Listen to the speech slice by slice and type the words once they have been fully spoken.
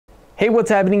Hey,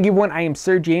 what's happening everyone? I am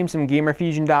Sir James from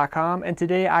Gamerfuzion.com, and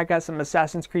today I got some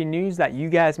Assassin's Creed news that you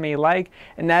guys may like,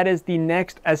 and that is the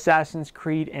next Assassin's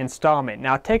Creed installment.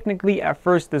 Now technically at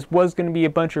first this was going to be a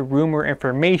bunch of rumor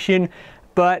information,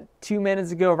 but 2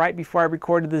 minutes ago, right before I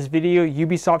recorded this video,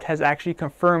 Ubisoft has actually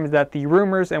confirmed that the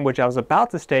rumors, in which I was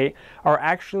about to state, are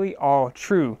actually all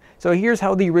true. So here's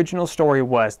how the original story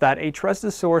was, that a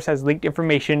trusted source has leaked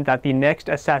information that the next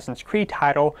Assassin's Creed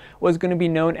title was going to be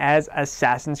known as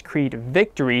Assassin's Creed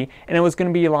Victory, and it was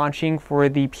going to be launching for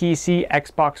the PC,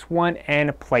 Xbox One, and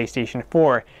PlayStation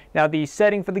 4. Now the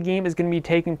setting for the game is going to be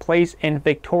taking place in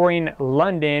Victorian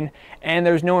London, and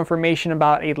there's no information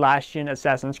about a last-gen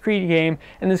Assassin's Creed game.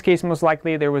 In this case, most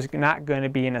likely there was not going to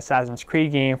be an Assassin's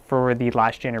Creed game for the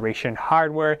last generation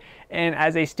hardware. And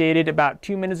as I stated about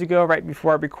 2 minutes ago, right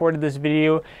before I recorded this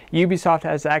video, Ubisoft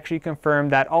has actually confirmed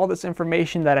that all this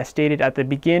information that I stated at the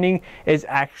beginning is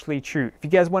actually true. If you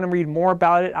guys want to read more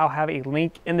about it, I'll have a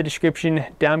link in the description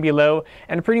down below.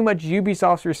 And pretty much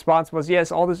Ubisoft's response was, yes,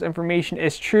 all this information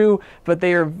is true, but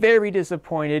they are very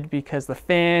disappointed because the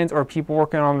fans or people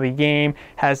working on the game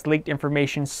has leaked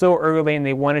information so early and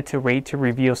they wanted to wait to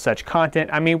reveal such content.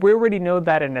 I mean, we already know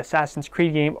that an Assassin's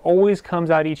Creed game always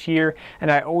comes out each year, and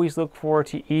I always look forward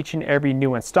to each and every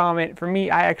new installment. For me,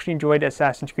 I actually enjoyed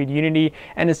Assassin's Creed Unity,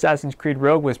 and Assassin's Creed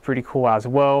Rogue was pretty cool as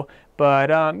well.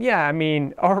 But yeah, I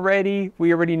mean,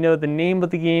 we already know the name of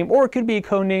the game, or it could be a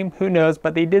code name, who knows,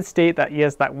 but they did state that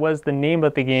yes, that was the name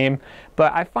of the game.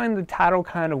 But I find the title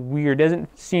kind of weird,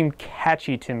 doesn't seem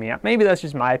catchy to me. Maybe that's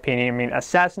just my opinion. I mean,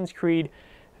 Assassin's Creed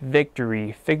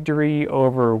Victory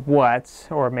over what?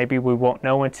 Or maybe we won't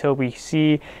know until we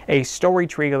see a story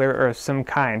trailer of some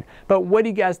kind. But what do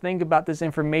you guys think about this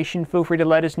information? Feel free to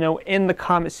let us know in the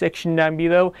comment section down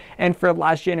below. And for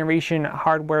last generation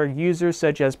hardware users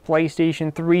such as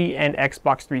PlayStation 3 and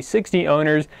Xbox 360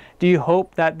 owners, do you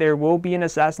hope that there will be an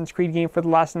Assassin's Creed game for the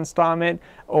last installment,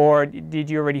 or did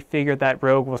you already figure that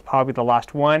Rogue was probably the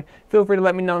last one? Feel free to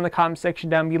let me know in the comment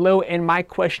section down below. And my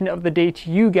question of the day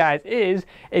to you guys is,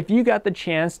 if you got the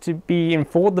chance to be in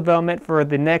full development for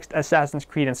the next Assassin's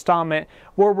Creed installment,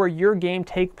 where will your game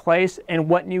take place and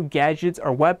what new gadgets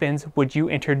or weapons would you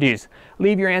introduce?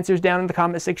 Leave your answers down in the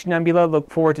comment section down below. Look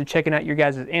forward to checking out your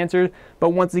guys' answers.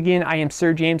 But once again, I am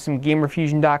Sir James from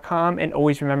Gamerfuzion.com, and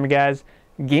always remember guys,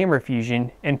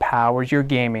 Gamerfuzion empowers your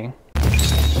gaming.